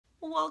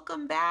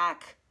Welcome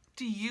back.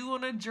 Do you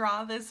want to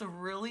draw this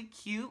really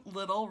cute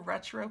little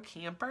retro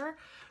camper?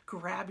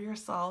 Grab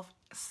yourself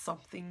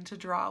something to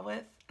draw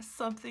with,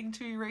 something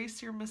to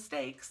erase your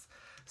mistakes,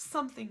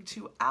 something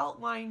to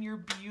outline your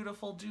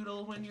beautiful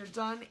doodle when you're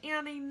done,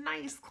 and a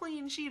nice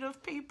clean sheet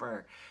of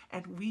paper.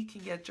 And we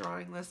can get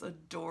drawing this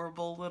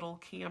adorable little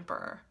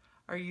camper.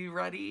 Are you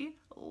ready?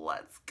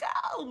 Let's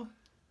go!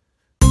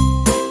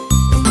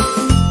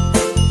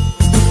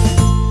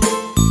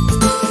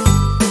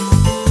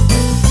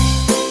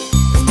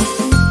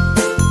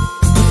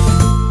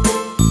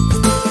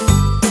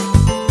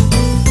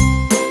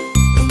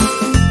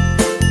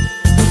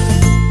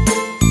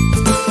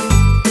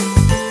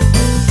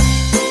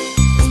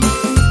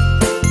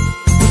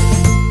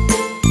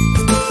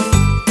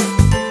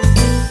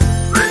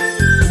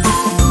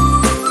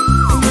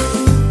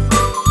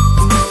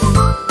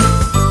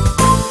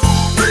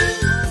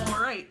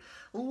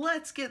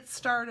 Let's get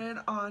started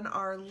on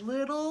our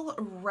little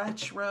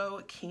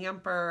retro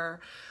camper.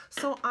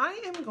 So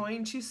I am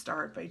going to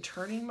start by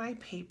turning my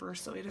paper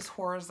so it is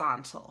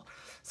horizontal.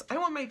 So I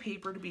want my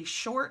paper to be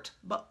short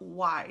but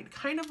wide,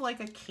 kind of like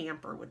a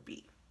camper would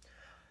be.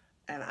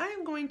 And I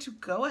am going to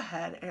go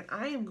ahead and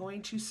I am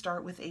going to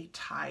start with a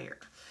tire.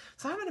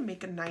 So I'm going to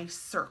make a nice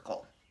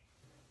circle.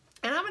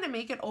 And I'm going to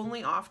make it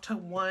only off to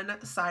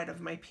one side of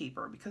my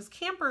paper because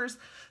campers,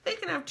 they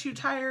can have two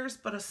tires,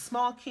 but a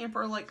small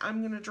camper like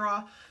I'm going to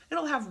draw,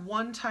 it'll have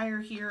one tire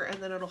here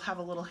and then it'll have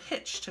a little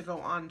hitch to go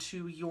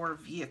onto your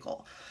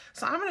vehicle.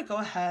 So I'm going to go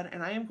ahead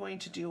and I am going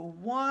to do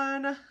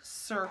one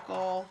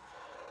circle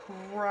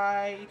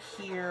right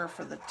here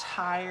for the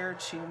tire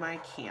to my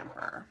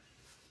camper.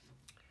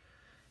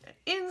 And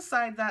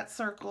inside that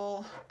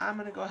circle, I'm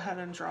going to go ahead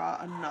and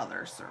draw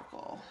another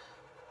circle.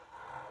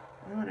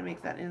 I'm going to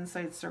make that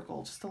inside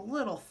circle just a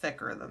little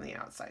thicker than the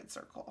outside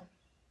circle.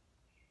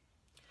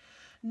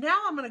 Now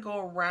I'm going to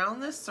go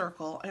around this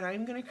circle and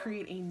I'm going to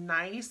create a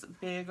nice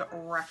big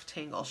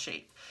rectangle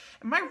shape.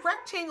 And my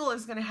rectangle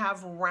is going to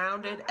have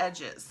rounded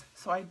edges.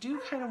 So I do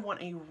kind of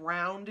want a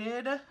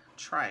rounded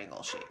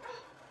triangle shape.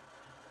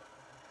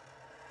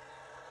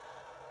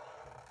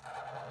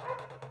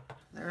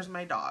 There's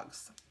my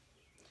dogs.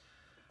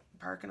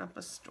 Barking up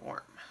a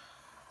storm.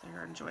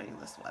 They're enjoying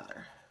this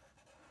weather.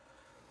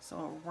 So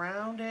a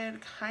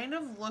rounded kind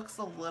of looks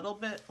a little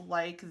bit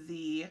like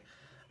the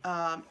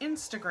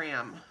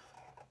Instagram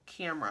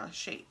camera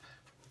shape.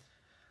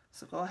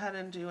 So go ahead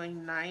and do a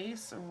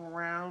nice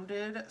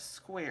rounded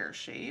square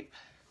shape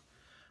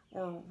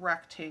or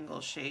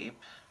rectangle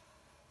shape.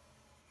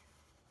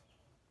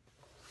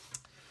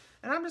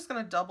 And I'm just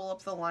going to double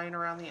up the line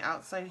around the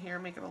outside here,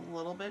 make it a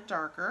little bit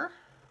darker.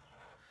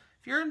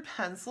 If you're in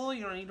pencil,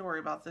 you don't need to worry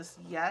about this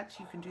yet.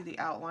 You can do the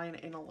outline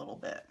in a little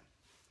bit.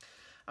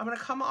 I'm going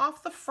to come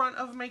off the front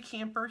of my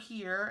camper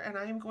here and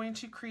I'm going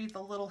to create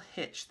the little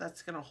hitch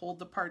that's going to hold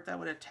the part that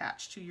would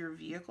attach to your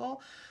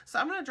vehicle. So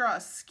I'm going to draw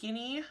a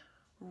skinny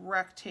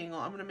rectangle.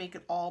 I'm going to make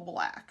it all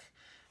black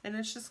and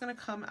it's just going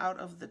to come out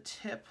of the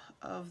tip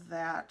of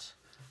that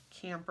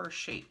camper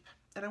shape.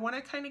 And I want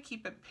to kind of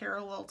keep it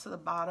parallel to the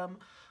bottom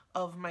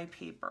of my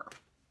paper.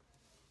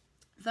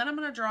 Then I'm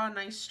going to draw a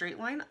nice straight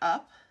line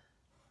up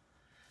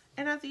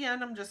and at the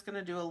end I'm just going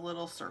to do a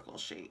little circle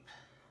shape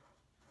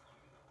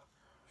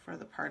for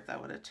the part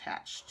that would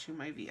attach to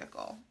my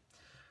vehicle.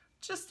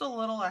 Just a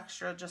little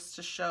extra just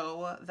to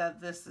show that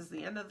this is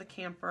the end of the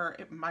camper.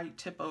 It might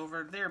tip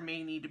over. There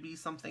may need to be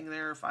something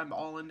there if I'm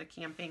all into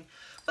camping,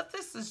 but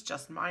this is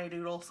just my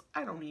doodles.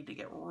 I don't need to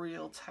get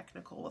real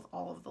technical with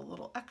all of the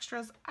little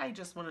extras. I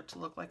just want it to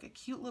look like a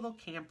cute little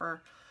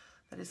camper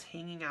that is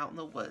hanging out in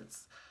the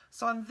woods.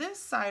 So on this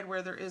side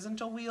where there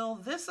isn't a wheel,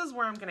 this is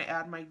where I'm going to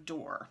add my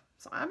door.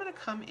 So I'm going to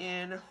come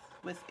in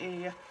with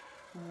a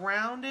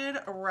rounded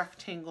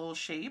rectangle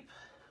shape.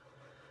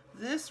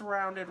 This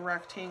rounded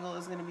rectangle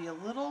is going to be a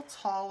little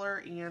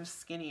taller and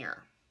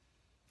skinnier.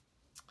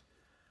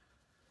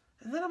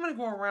 And then I'm going to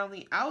go around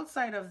the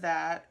outside of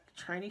that,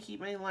 trying to keep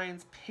my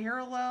lines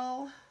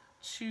parallel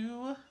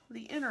to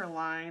the inner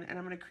line, and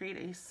I'm going to create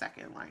a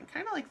second line,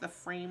 kind of like the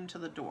frame to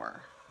the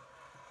door.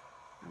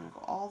 I'm going to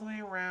go all the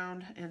way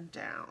around and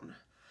down.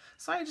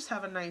 So I just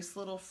have a nice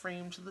little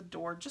frame to the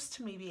door just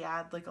to maybe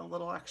add like a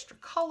little extra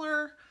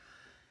color.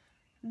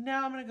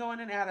 Now I'm going to go in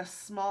and add a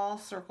small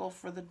circle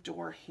for the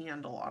door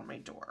handle on my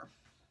door.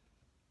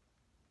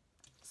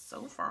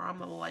 So far I'm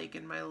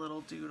liking my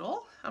little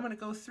doodle. I'm going to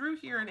go through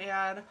here and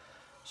add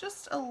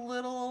just a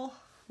little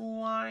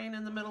line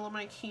in the middle of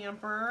my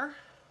camper.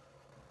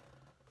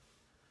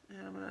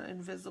 And I'm going to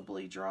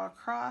invisibly draw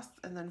across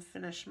and then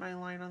finish my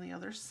line on the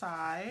other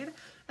side.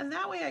 And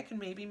that way I can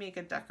maybe make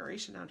a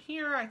decoration down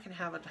here. I can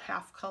have a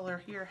half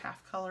color here,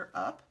 half color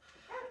up.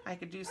 I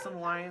could do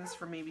some lines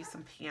for maybe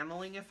some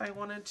paneling if I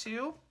wanted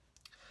to.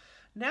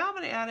 Now I'm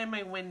going to add in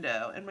my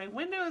window, and my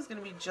window is going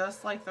to be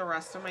just like the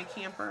rest of my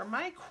camper.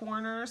 My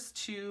corners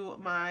to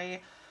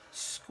my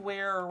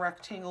square or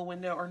rectangle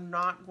window are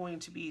not going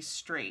to be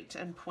straight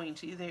and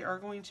pointy. They are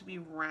going to be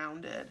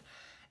rounded.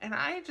 And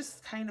I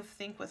just kind of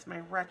think with my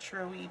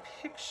retro-y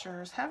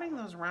pictures, having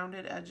those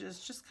rounded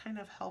edges just kind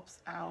of helps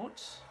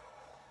out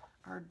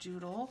our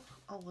doodle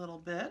a little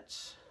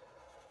bit.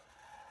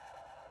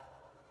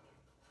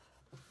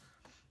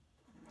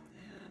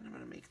 And I'm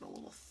going to make it a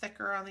little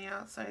thicker on the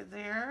outside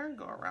there,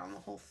 go around the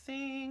whole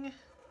thing,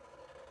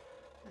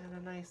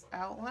 and a nice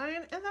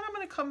outline. And then I'm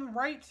going to come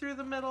right through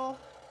the middle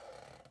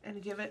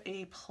and give it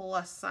a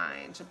plus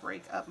sign to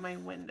break up my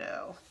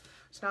window.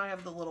 So now I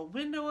have the little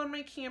window on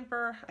my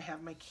camper, I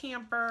have my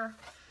camper,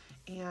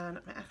 and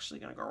I'm actually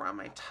going to go around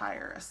my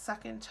tire a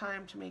second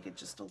time to make it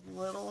just a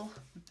little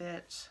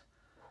bit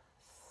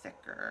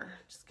thicker.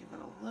 Just give it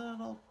a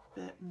little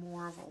bit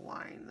more of a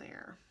line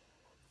there.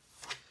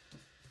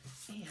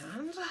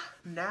 And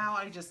now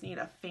I just need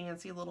a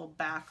fancy little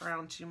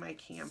background to my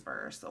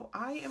camper. So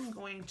I am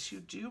going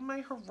to do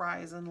my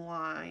horizon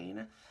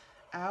line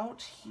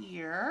out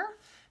here.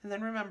 And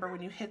then remember,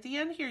 when you hit the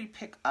end here, you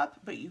pick up,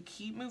 but you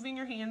keep moving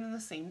your hand in the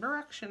same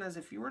direction as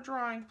if you were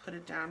drawing. Put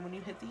it down when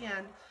you hit the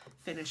end,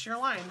 finish your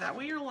line. That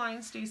way your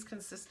line stays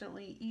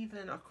consistently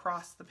even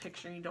across the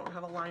picture. You don't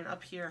have a line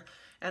up here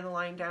and a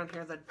line down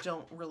here that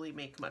don't really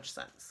make much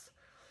sense.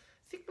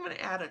 I think I'm going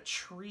to add a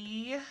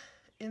tree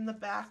in the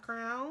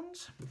background.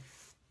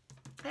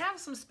 I have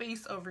some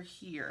space over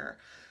here,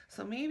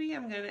 so maybe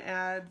I'm going to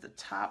add the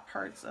top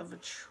parts of a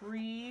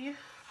tree.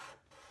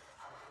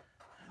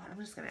 I'm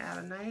just going to add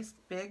a nice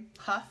big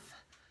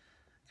puff,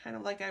 kind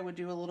of like I would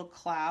do a little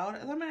cloud,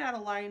 and then I'm going to add a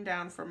line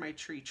down from my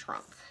tree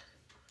trunk.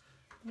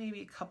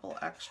 Maybe a couple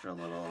extra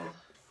little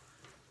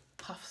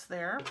puffs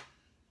there.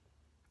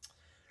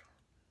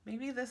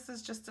 Maybe this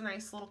is just a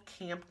nice little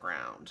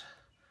campground.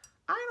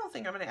 I don't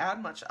think I'm going to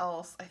add much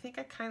else. I think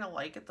I kind of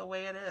like it the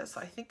way it is, so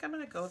I think I'm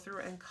going to go through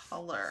and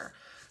color.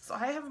 So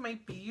I have my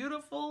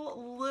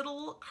beautiful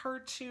little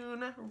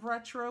cartoon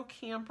retro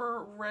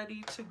camper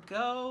ready to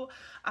go.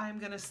 I'm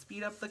going to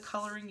speed up the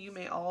coloring. You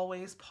may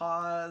always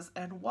pause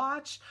and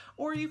watch,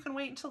 or you can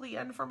wait until the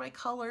end for my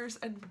colors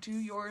and do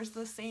yours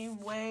the same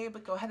way,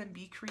 but go ahead and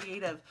be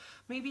creative.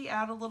 Maybe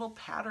add a little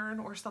pattern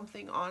or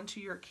something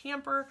onto your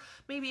camper.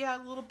 Maybe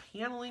add a little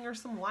paneling or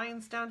some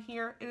lines down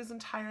here. It is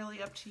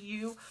entirely up to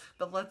you,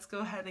 but let's go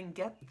ahead and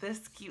get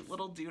this cute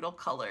little doodle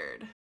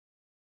colored.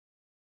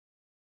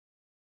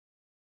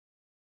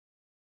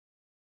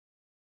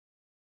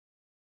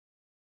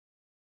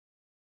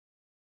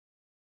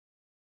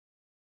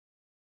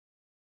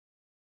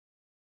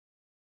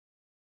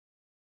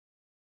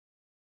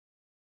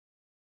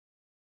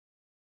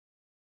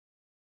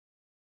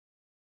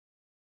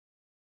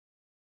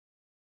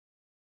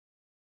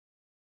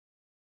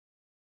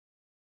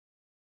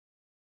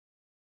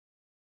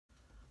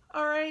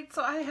 All right,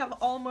 so I have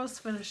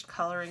almost finished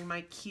coloring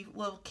my cute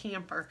little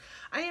camper.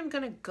 I am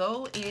gonna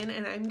go in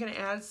and I'm gonna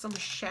add some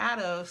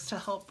shadows to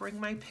help bring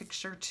my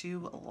picture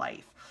to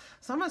life.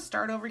 So I'm gonna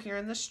start over here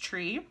in this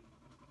tree,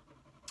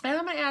 and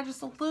I'm gonna add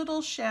just a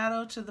little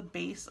shadow to the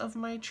base of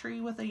my tree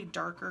with a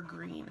darker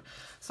green.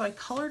 So I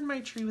colored my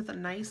tree with a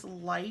nice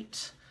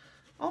light,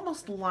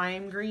 almost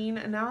lime green,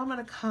 and now I'm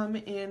gonna come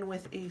in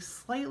with a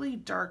slightly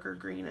darker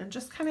green and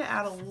just kind of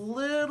add a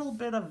little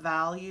bit of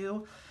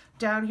value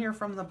down here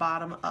from the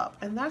bottom up,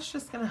 and that's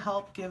just going to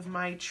help give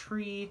my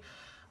tree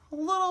a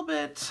little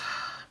bit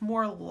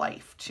more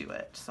life to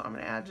it. So I'm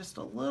going to add just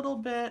a little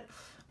bit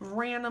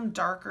random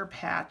darker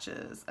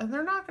patches, and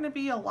they're not going to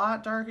be a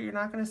lot darker. You're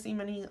not going to see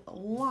many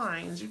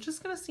lines. You're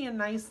just going to see a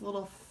nice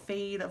little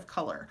fade of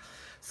color.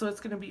 So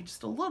it's going to be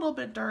just a little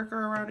bit darker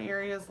around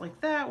areas like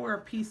that where a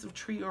piece of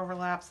tree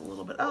overlaps a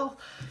little bit else.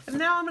 And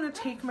now I'm going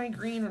to take my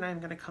green and I'm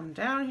going to come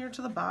down here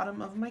to the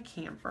bottom of my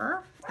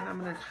camper, and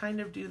I'm going to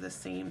kind of do the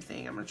same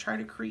thing. I'm going to try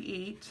to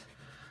create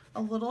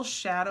a little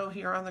shadow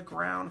here on the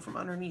ground from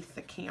underneath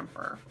the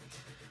camper.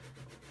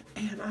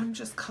 And I'm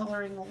just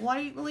coloring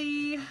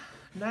lightly,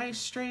 nice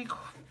straight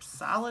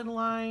solid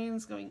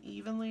lines going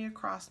evenly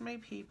across my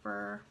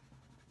paper.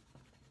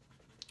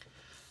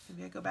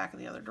 Maybe I go back in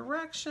the other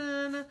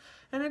direction,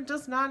 and it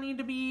does not need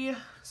to be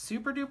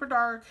super duper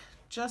dark,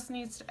 just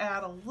needs to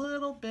add a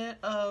little bit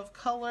of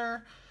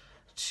color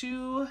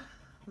to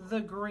the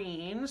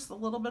green, just a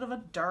little bit of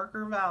a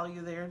darker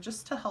value there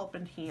just to help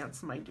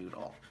enhance my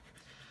doodle.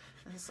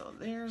 And so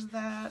there's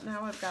that.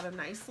 Now I've got a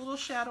nice little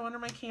shadow under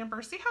my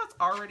camper. See how it's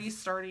already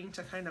starting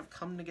to kind of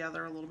come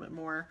together a little bit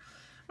more?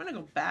 I'm going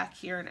to go back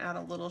here and add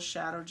a little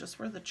shadow just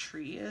where the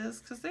tree is,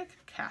 because they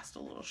could cast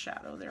a little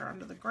shadow there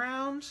under the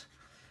ground.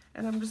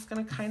 And I'm just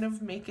going to kind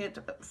of make it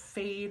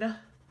fade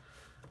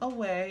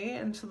away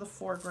into the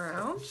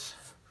foreground.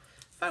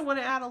 If I want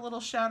to add a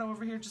little shadow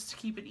over here just to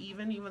keep it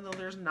even though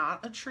there's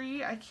not a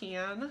tree, I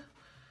can.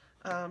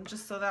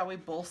 Just so that way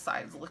both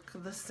sides look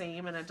the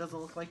same and it doesn't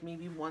look like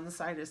maybe one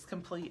side is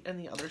complete and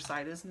the other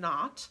side is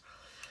not.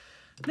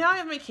 Now I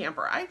have my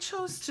camper. I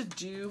chose to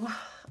do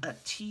a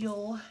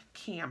teal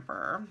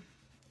camper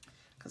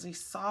because I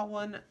saw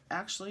one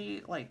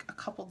actually like a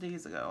couple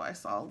days ago. I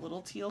saw a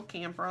little teal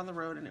camper on the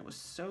road and it was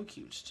so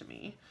cute to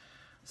me.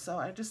 So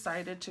I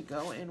decided to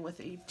go in with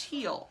a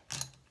teal.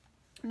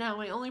 Now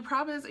my only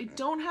problem is I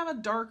don't have a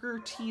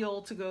darker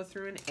teal to go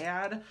through and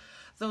add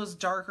those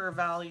darker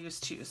values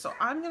to. So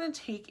I'm going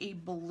to take a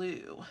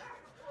blue,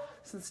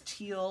 since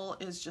teal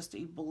is just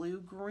a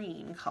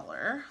blue-green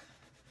color.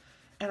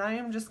 And I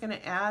am just going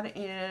to add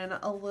in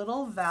a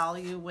little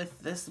value with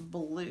this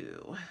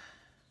blue.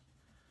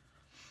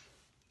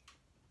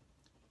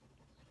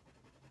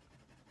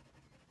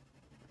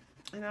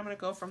 And I'm going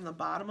to go from the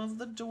bottom of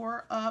the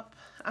door up.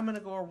 I'm going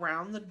to go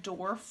around the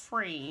door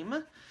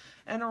frame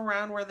and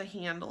around where the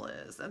handle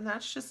is. And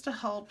that's just to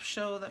help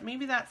show that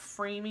maybe that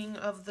framing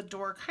of the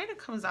door kind of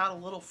comes out a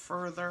little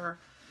further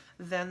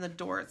than the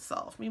door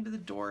itself. Maybe the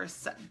door is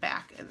set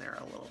back in there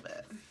a little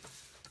bit.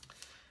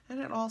 And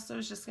it also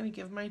is just going to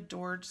give my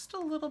door just a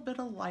little bit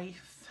of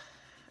life,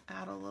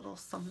 add a little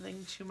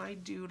something to my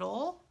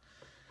doodle.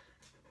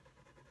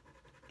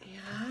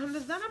 And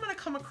then I'm going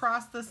to come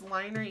across this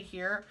line right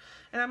here,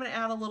 and I'm going to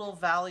add a little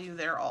value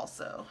there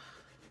also,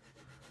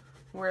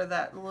 where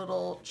that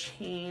little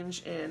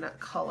change in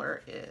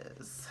color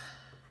is.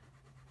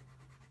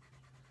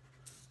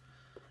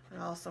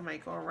 I also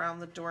might go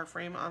around the door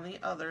frame on the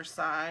other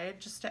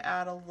side just to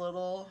add a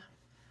little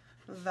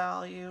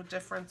value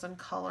difference in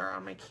color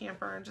on my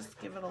camper and just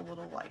give it a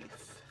little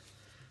life.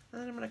 And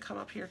then I'm going to come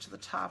up here to the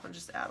top and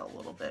just add a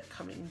little bit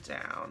coming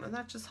down, and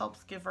that just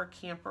helps give our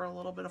camper a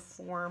little bit of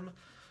form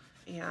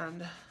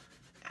and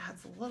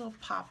adds a little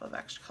pop of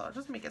extra color. It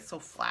doesn't make it so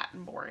flat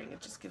and boring,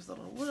 it just gives it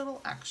a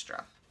little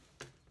extra.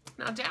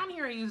 Now down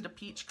here I used a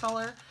peach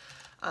color.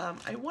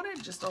 I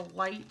wanted just a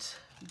light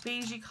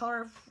beigey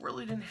color. I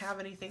really didn't have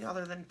anything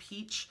other than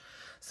peach,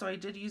 so I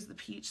did use the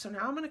peach. So now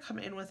I'm going to come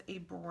in with a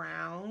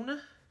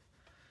brown,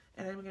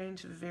 and I'm going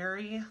to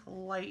very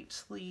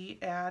lightly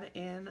add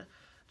in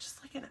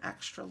just like an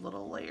extra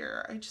little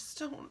layer. I just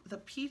don't, the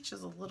peach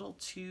is a little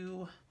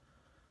too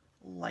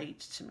light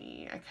to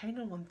me. I kind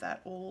of want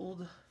that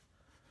old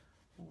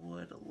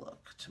wood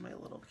look to my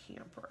little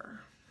camper.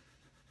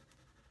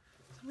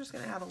 So I'm just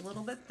going to add a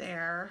little bit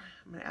there.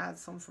 I'm going to add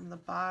some from the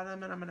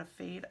bottom, and I'm going to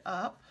fade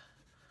up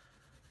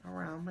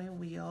around my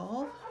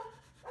wheel.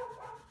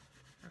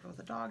 There go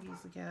the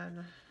doggies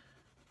again.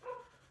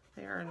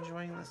 They are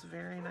enjoying this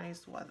very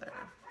nice weather.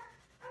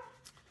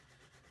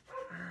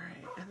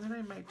 Alright, and then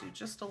I might do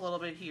just a little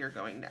bit here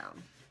going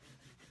down.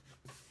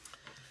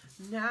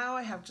 Now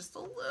I have just a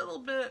little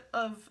bit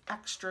of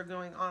extra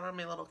going on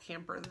my little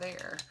camper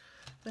there.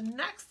 The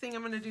next thing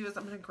I'm going to do is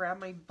I'm going to grab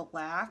my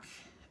black,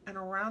 and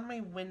around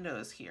my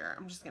windows here,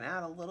 I'm just going to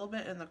add a little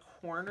bit in the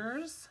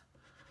corners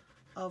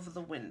of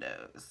the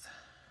windows,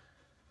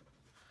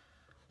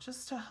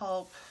 just to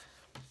help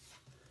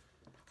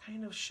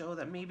kind of show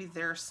that maybe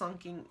they're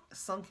sunken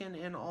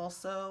in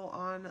also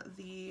on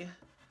the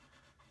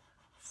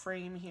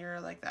frame here,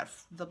 like that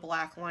the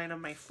black line of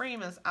my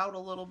frame is out a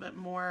little bit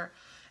more.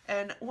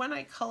 And when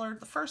I colored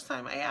the first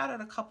time, I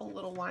added a couple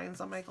little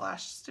lines on my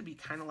glass just to be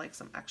kind of like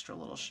some extra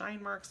little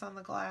shine marks on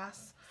the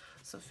glass.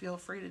 So feel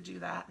free to do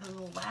that. And then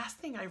the last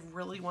thing I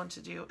really want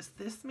to do is,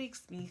 this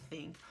makes me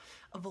think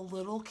of a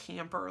little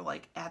camper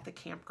like at the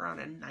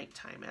campground at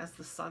nighttime as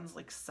the sun's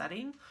like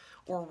setting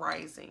or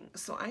rising.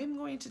 So I'm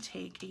going to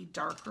take a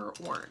darker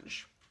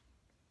orange,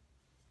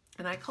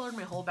 and I colored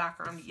my whole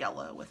background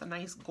yellow with a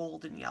nice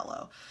golden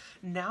yellow.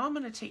 Now I'm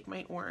going to take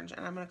my orange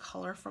and I'm going to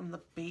color from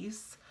the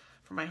base,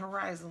 from my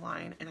horizon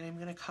line, and I'm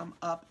going to come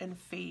up and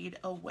fade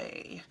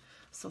away.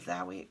 So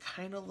that way it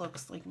kind of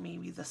looks like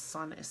maybe the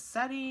sun is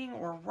setting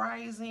or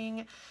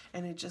rising,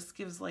 and it just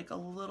gives like a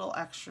little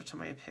extra to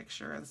my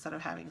picture instead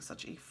of having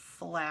such a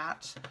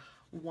flat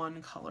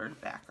one colored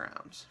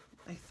background.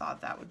 I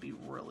thought that would be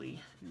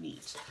really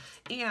neat.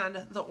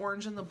 And the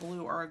orange and the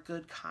blue are a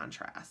good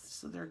contrast,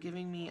 so they're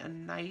giving me a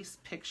nice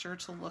picture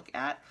to look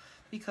at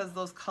because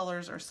those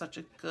colors are such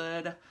a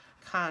good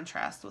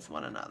contrast with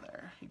one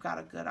another. You've got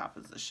a good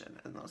opposition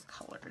in those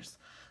colors.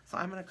 So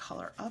I'm going to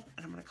color up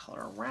and I'm going to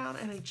color around,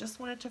 and I just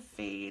want it to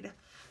fade.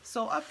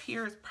 So up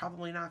here is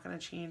probably not going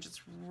to change.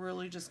 It's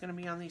really just going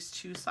to be on these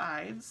two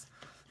sides,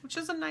 which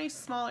is a nice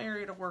small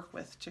area to work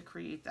with to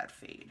create that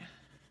fade.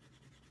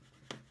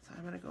 So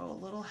I'm going to go a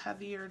little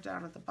heavier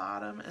down at the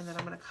bottom, and then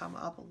I'm going to come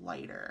up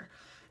lighter.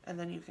 And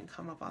then you can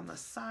come up on the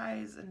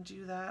sides and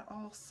do that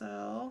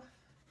also.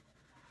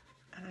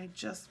 And I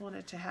just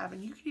wanted to have,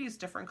 and you could use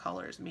different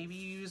colors. Maybe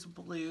you use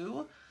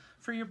blue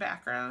for your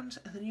background,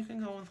 and then you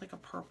can go with like a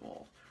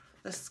purple.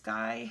 The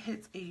sky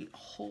hits a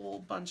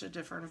whole bunch of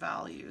different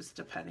values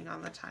depending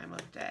on the time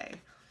of day.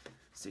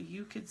 So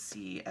you could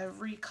see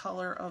every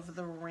color of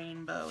the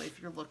rainbow if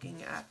you're looking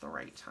at the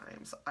right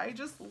time. So I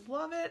just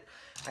love it.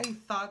 I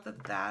thought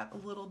that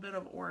that little bit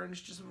of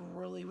orange just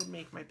really would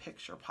make my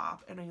picture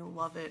pop, and I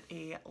love it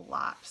a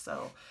lot.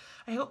 So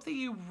I hope that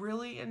you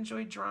really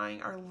enjoyed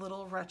drawing our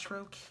little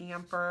retro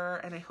camper,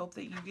 and I hope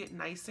that you get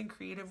nice and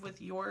creative with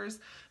yours.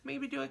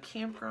 Maybe do a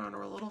campground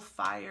or a little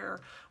fire,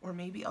 or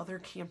maybe other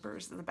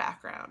campers in the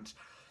background.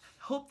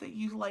 Hope that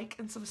you like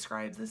and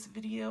subscribe this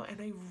video, and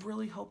I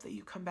really hope that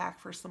you come back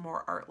for some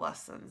more art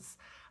lessons.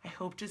 I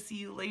hope to see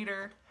you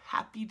later.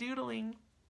 Happy doodling!